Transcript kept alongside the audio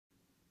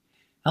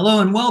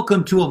Hello and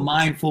welcome to A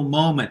Mindful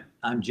Moment.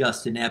 I'm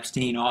Justin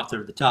Epstein,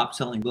 author of the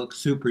top-selling book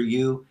Super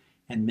You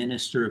and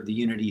minister of the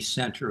Unity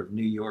Center of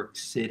New York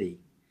City.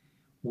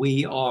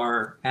 We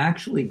are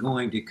actually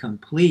going to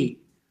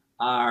complete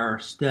our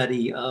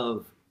study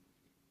of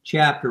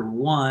chapter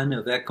 1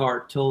 of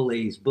Eckhart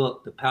Tolle's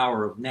book, The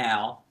Power of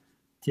Now,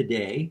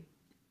 today,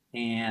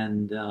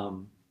 and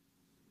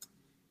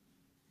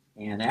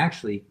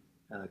actually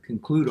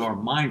conclude our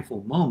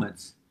mindful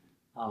moments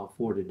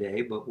for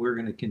today, but we're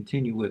going to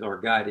continue with our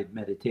guided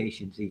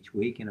meditations each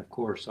week and, of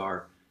course,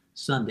 our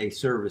Sunday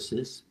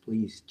services.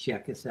 Please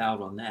check us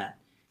out on that.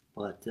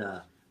 But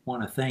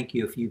want to thank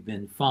you if you've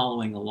been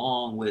following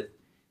along with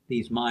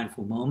these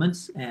mindful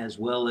moments as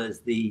well as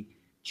the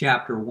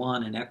chapter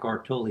 1 in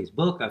Eckhart Tolle's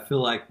book. I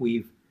feel like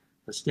we've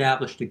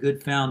established a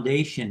good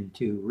foundation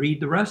to read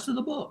the rest of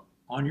the book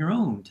on your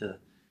own, to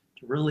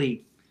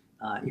really,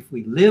 if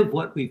we live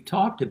what we've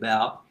talked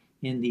about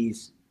in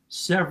these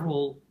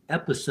several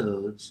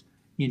episodes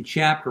in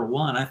chapter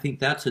 1, I think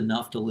that's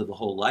enough to live a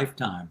whole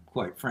lifetime,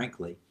 quite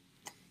frankly.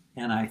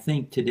 And I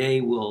think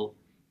today will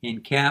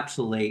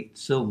encapsulate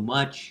so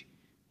much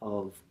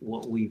of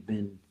what we've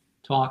been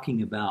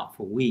talking about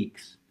for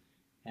weeks.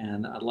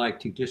 And I'd like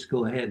to just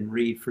go ahead and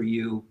read for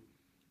you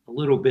a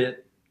little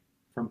bit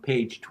from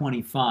page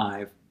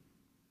 25,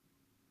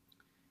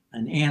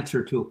 an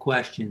answer to a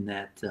question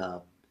that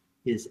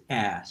is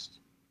asked.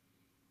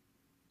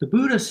 The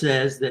Buddha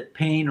says that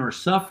pain or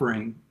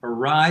suffering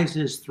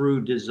arises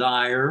through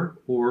desire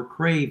or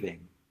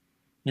craving,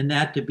 and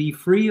that to be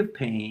free of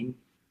pain,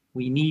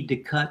 we need to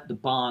cut the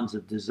bonds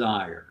of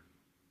desire.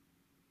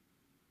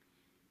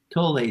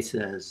 Tolle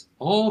says,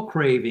 all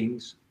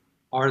cravings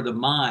are the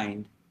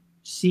mind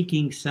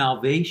seeking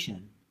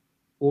salvation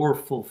or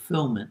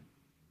fulfillment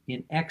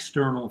in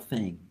external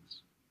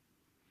things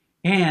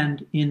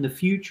and in the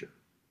future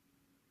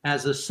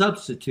as a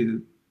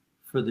substitute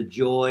for the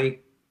joy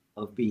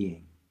of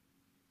being.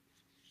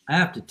 I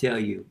have to tell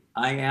you,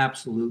 I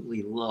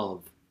absolutely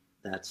love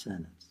that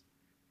sentence.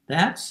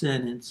 That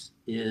sentence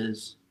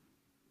is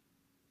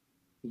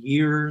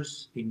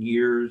years and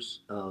years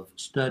of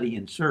study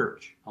and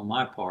search on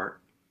my part,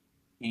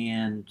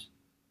 and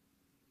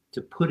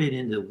to put it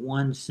into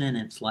one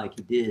sentence like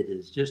he did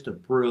is just a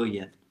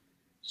brilliant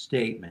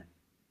statement.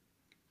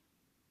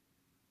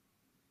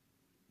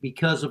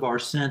 Because of our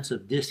sense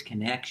of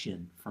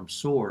disconnection from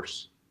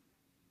source,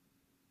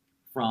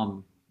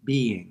 from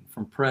being,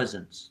 from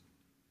presence,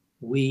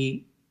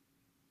 we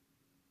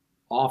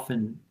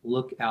often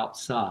look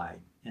outside,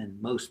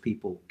 and most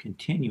people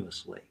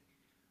continuously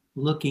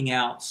looking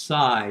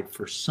outside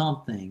for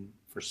something,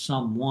 for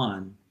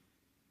someone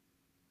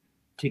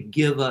to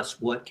give us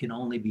what can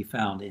only be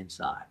found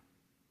inside.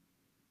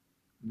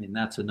 I mean,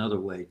 that's another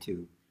way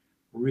to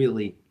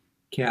really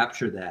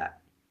capture that.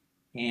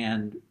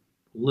 And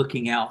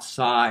looking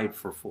outside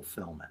for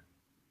fulfillment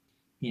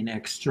in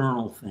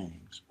external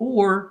things,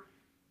 or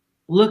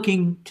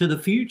looking to the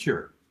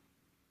future,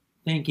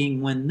 thinking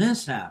when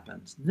this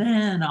happens,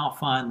 then I'll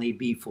finally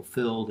be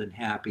fulfilled and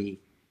happy.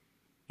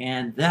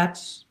 And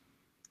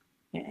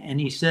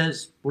he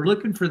says, we're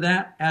looking for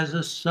that as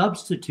a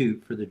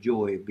substitute for the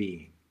joy of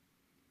being.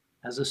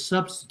 As a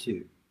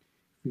substitute.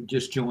 If you've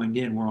just joined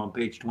in, we're on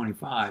page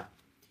 25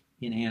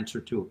 in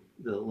answer to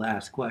the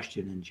last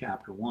question in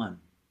chapter 1.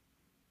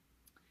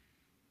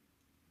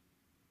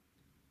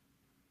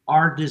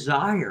 Our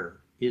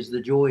desire is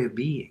the joy of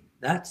being.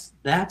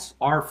 That's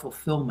our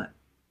fulfillment.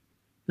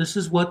 This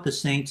is what the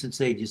saints and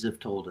sages have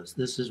told us.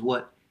 This is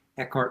what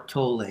Eckhart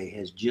Tolle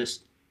has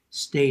just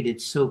stated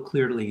so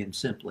clearly and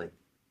simply.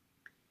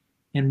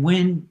 And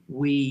when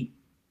we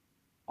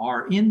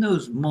are in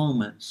those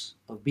moments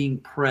of being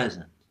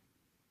present,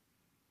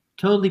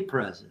 totally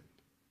present,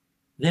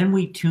 then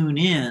we tune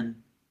in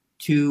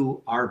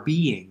to our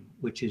being,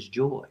 which is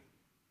joy.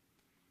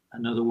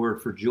 Another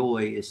word for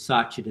joy is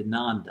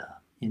Satchidananda,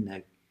 in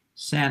the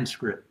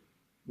Sanskrit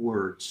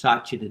word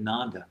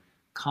Satchidananda,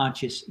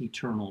 conscious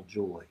eternal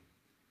joy.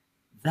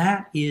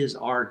 That is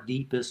our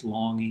deepest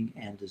longing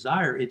and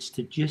desire. It's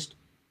to just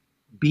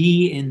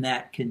be in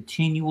that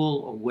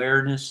continual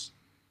awareness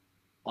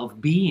of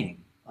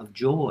being, of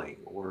joy,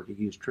 or to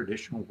use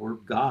traditional word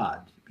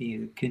God,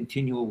 being a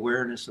continual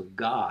awareness of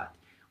God,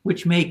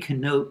 which may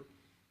connote,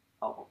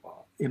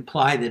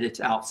 imply that it's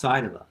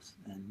outside of us.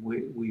 And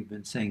we've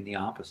been saying the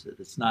opposite.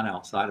 It's not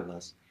outside of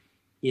us.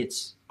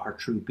 It's our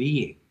true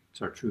being.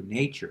 It's our true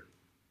nature.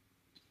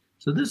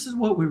 So this is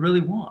what we really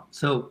want.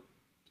 So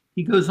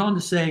he goes on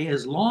to say,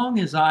 as long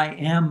as I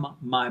am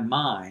my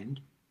mind,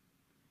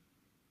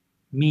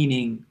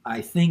 meaning I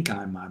think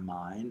I'm my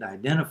mind,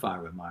 identify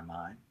with my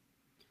mind,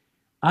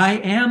 I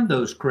am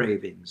those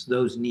cravings,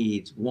 those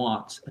needs,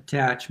 wants,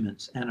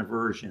 attachments, and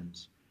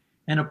aversions.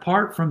 And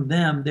apart from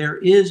them, there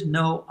is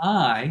no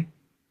I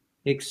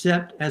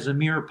except as a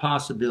mere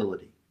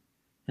possibility,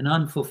 an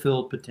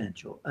unfulfilled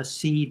potential, a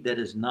seed that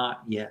is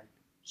not yet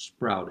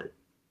sprouted.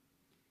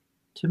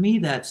 To me,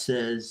 that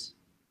says,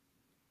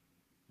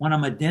 when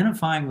I'm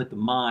identifying with the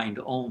mind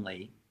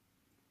only,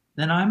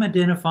 then I'm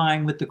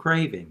identifying with the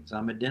cravings.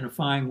 I'm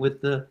identifying with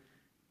the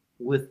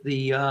with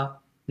the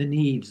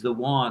needs, the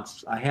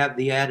wants. I have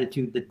the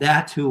attitude that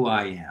that's who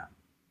I am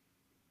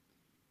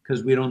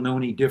because we don't know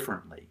any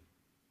differently.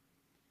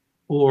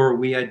 Or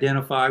we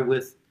identify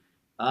with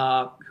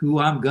who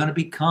I'm going to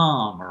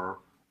become or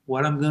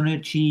what I'm going to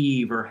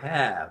achieve or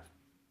have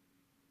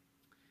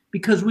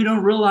because we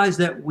don't realize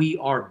that we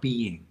are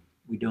being.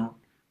 We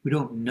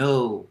don't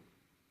know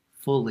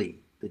fully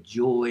the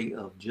joy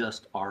of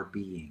just our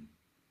being.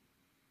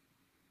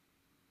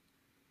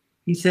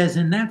 He says,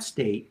 in that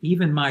state,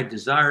 even my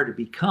desire to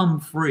become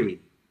free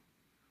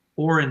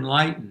or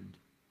enlightened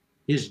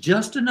is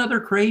just another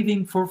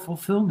craving for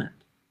fulfillment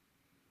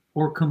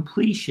or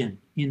completion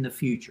in the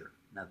future.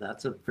 Now,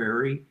 that's a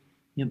very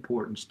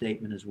important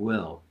statement as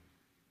well.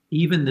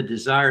 Even the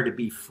desire to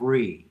be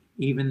free,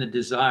 even the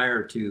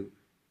desire to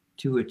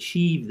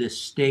achieve this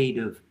state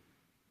of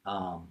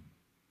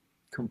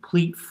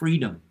complete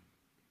freedom,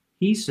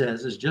 he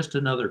says, is just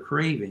another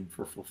craving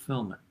for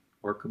fulfillment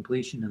or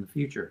completion in the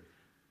future.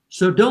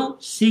 So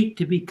don't seek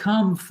to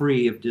become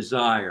free of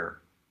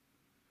desire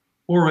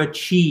or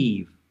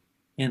achieve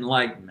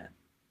enlightenment.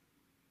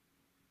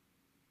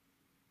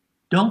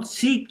 Don't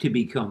seek to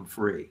become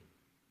free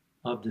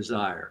of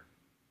desire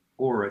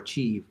or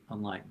achieve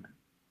enlightenment.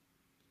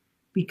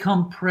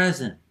 Become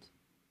present.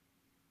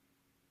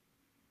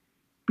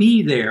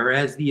 Be there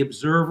as the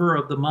observer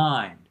of the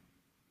mind.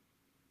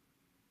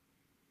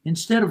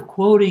 Instead of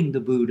quoting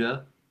the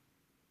Buddha,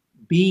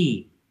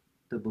 be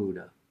the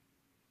Buddha.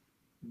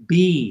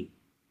 Be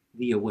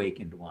the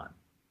awakened one,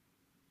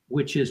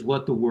 which is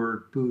what the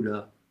word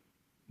Buddha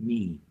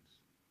means.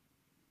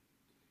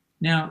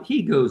 Now,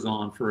 he goes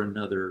on for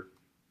another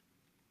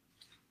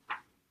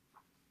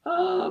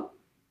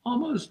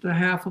almost a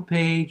half a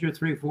page or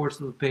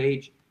 3/4 of a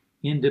page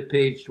into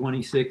page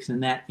 26,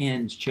 and that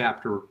ends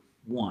chapter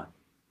 1.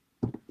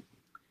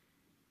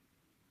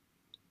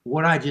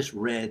 What I just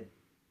read,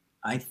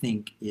 I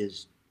think,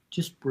 is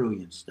just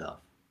brilliant stuff.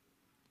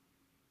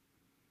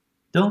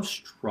 Don't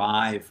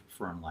strive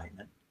for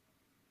enlightenment.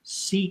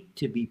 Seek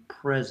to be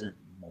present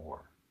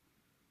more.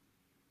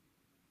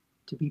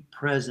 To be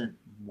present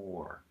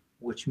more,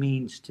 which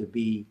means to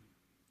be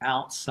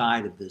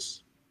outside of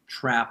this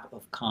trap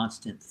of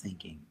constant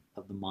thinking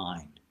of the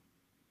mind.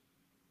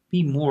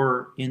 Be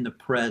more in the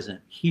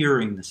present,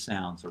 hearing the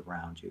sounds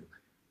around you,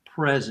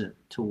 present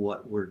to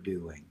what we're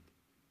doing.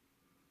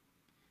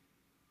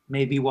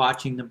 Maybe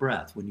watching the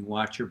breath. When you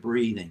watch your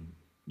breathing,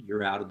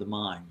 you're out of the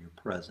mind, you're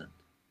present.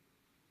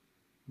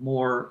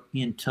 More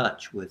in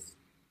touch with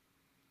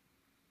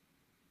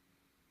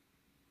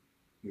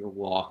your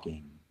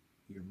walking,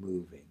 your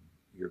moving,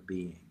 your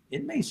being.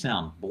 It may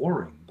sound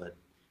boring, but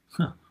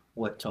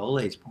what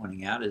Tolle's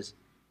pointing out is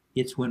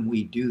it's when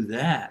we do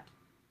that,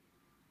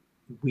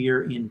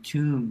 we're in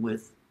tune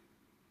with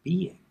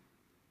being.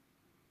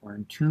 We're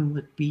in tune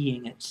with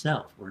being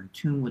itself. We're in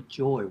tune with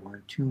joy. We're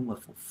in tune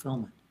with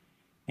fulfillment.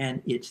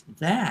 And it's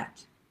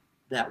that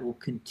will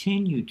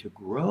continue to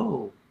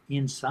grow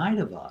inside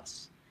of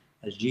us.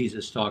 As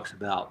Jesus talks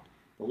about,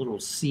 the little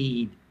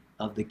seed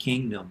of the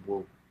kingdom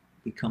will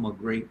become a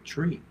great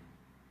tree.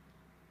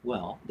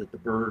 Well, that the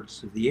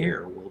birds of the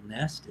air will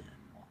nest in.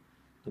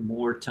 The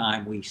more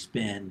time we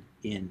spend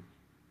in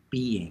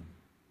being.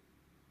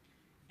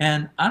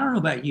 And I don't know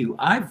about you,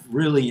 I've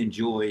really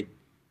enjoyed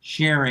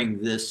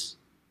sharing this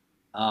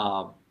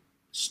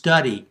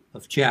study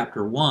of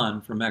chapter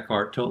 1 from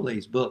Eckhart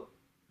Tolle's book,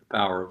 The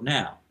Power of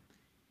Now.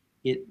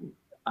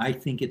 I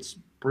think it's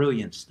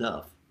brilliant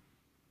stuff.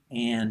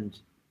 And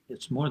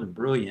it's more than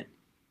brilliant.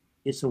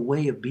 It's a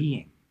way of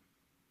being.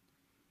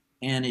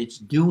 And it's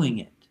doing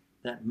it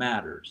that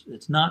matters.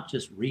 It's not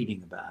just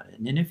reading about it.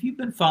 And then if you've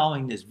been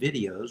following these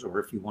videos, or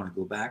if you want to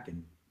go back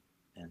and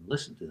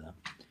listen to them,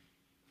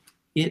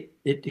 it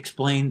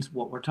explains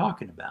what we're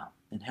talking about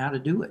and how to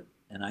do it.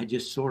 And I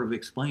just sort of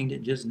explained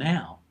it just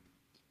now.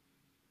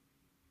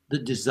 The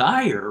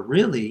desire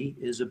really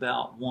is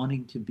about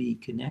wanting to be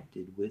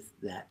connected with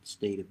that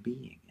state of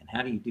being. And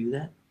how do you do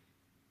that?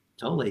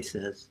 Tolle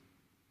says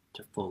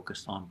to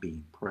focus on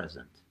being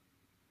present.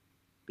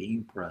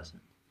 Being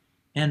present.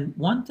 And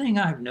one thing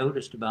I've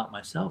noticed about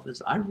myself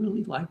is I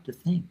really like to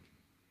think.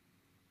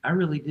 I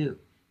really do.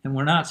 And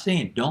we're not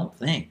saying don't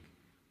think.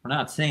 We're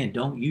not saying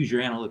don't use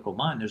your analytical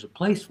mind. There's a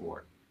place for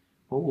it.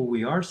 But what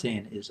we are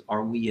saying is,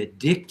 are we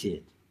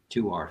addicted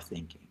to our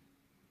thinking?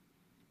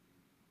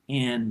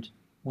 And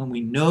when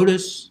we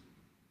notice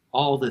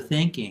all the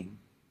thinking,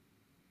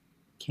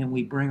 can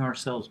we bring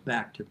ourselves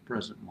back to the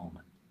present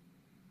moment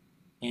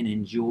and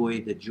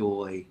enjoy the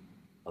joy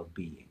of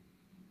being?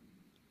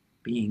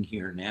 Being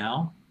here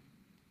now,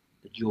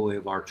 the joy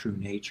of our true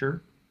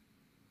nature.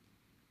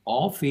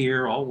 All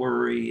fear, all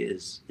worry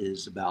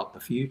is about the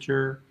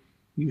future,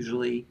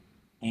 usually,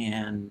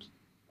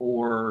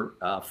 or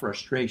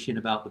frustration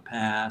about the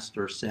past,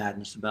 or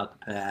sadness about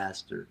the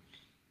past,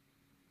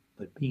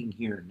 but being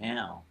here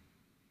now,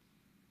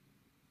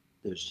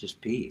 there's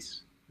just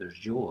peace, there's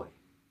joy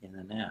in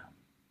the now.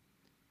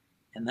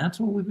 And that's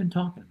what we've been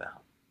talking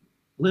about.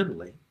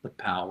 Literally, the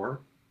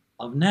power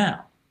of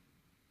now.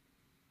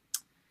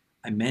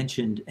 I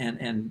mentioned,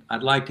 and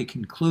I'd like to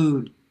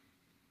conclude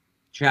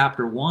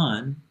chapter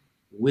 1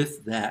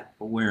 with that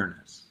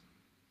awareness.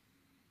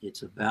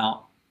 It's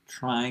about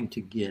trying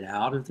to get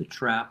out of the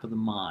trap of the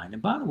mind.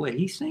 And by the way,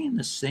 he's saying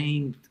the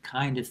same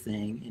kind of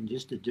thing in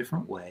just a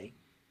different way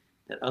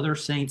that other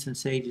saints and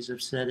sages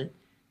have said it,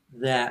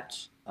 that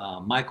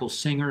Michael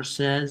Singer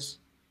says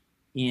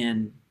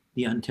in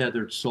The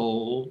Untethered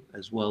Soul,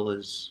 as well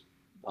as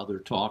other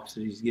talks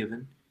that he's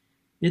given.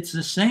 It's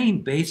the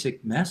same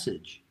basic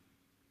message,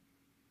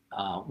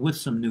 with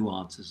some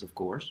nuances, of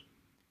course.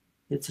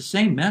 It's the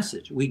same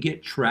message. We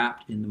get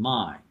trapped in the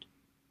mind,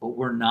 but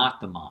we're not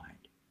the mind.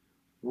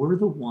 We're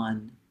the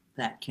one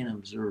that can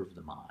observe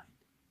the mind.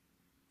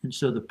 And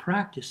so the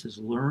practice is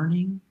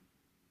learning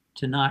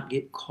to not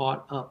get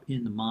caught up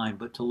in the mind,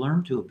 but to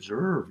learn to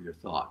observe your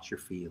thoughts, your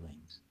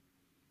feelings,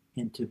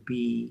 and to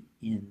be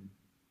in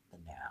the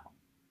now.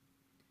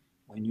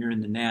 When you're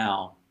in the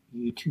now,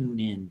 you tune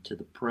in to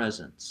the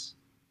presence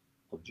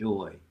of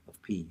joy,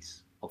 of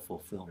peace, of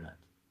fulfillment.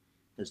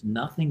 It has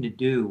nothing to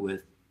do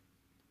with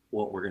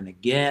what we're going to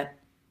get.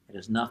 It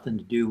has nothing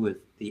to do with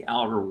the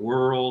outer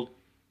world.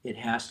 It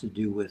has to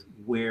do with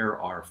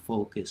where our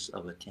focus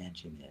of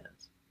attention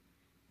is.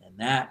 And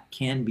that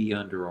can be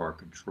under our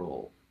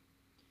control.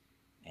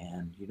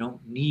 And you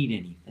don't need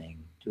anything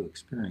to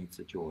experience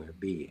the joy of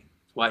being.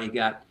 That's why you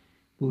got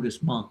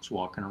Buddhist monks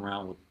walking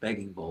around with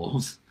begging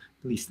bowls,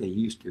 at least they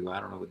used to,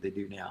 I don't know what they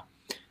do now,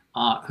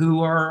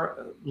 who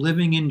are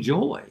living in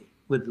joy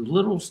with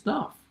little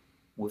stuff,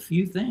 with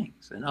few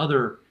things. And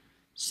other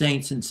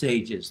saints and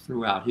sages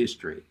throughout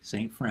history,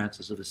 St.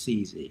 Francis of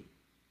Assisi,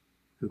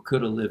 who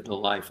could have lived a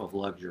life of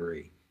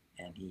luxury,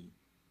 and he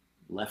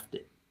left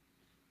it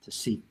to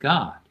seek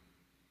God.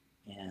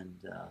 And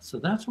so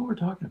that's what we're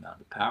talking about,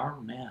 the power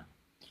of now.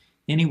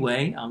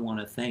 Anyway, I want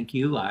to thank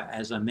you.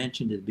 As I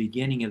mentioned at the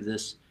beginning of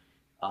this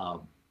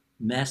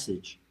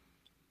message,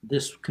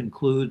 this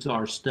concludes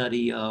our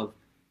study of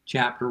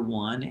chapter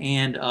 1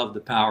 and of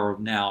the power of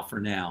now for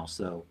now.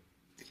 So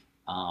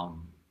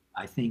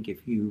I think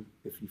if you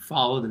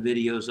follow the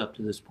videos up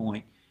to this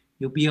point,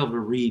 you'll be able to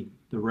read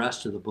the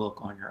rest of the book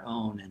on your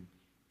own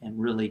and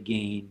really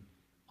gain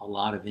a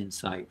lot of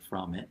insight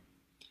from it.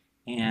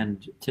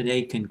 And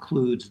today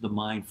concludes the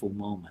mindful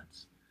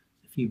moments.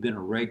 If you've been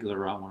a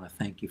regular, I want to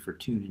thank you for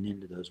tuning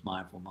into those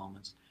mindful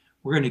moments.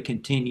 We're going to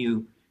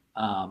continue,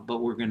 but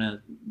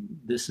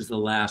this is the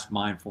last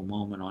mindful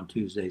moment on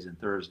Tuesdays and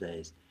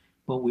Thursdays.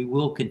 But we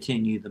will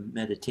continue the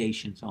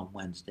meditations on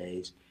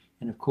Wednesdays.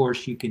 And of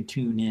course, you can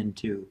tune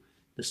into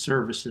the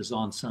services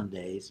on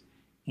Sundays,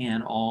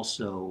 and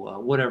also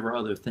whatever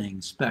other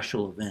things,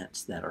 special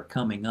events that are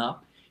coming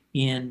up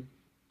in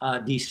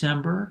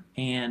December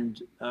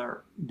and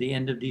the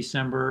end of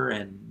December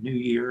and New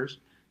Year's.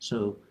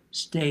 So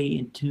stay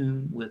in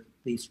tune with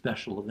these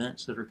special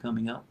events that are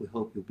coming up. We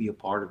hope you'll be a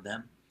part of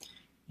them.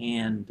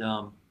 And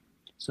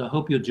so I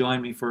hope you'll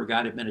join me for a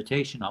guided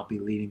meditation. I'll be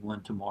leading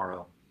one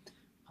tomorrow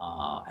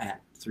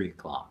at 3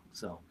 o'clock.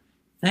 So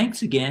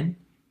thanks again,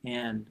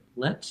 and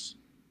let's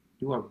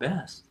do our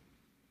best.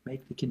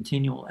 Make the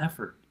continual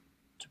effort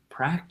to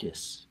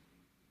practice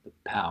the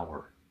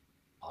power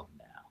of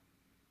now.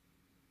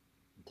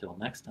 Until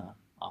next time,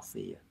 I'll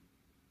see you.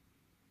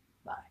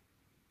 Bye.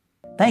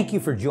 Thank you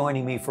for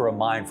joining me for a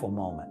mindful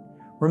moment.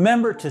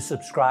 Remember to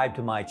subscribe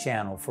to my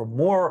channel for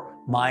more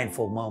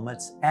mindful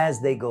moments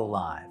as they go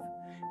live.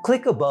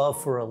 Click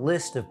above for a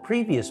list of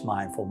previous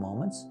mindful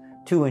moments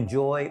to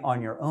enjoy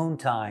on your own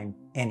time,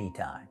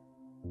 anytime.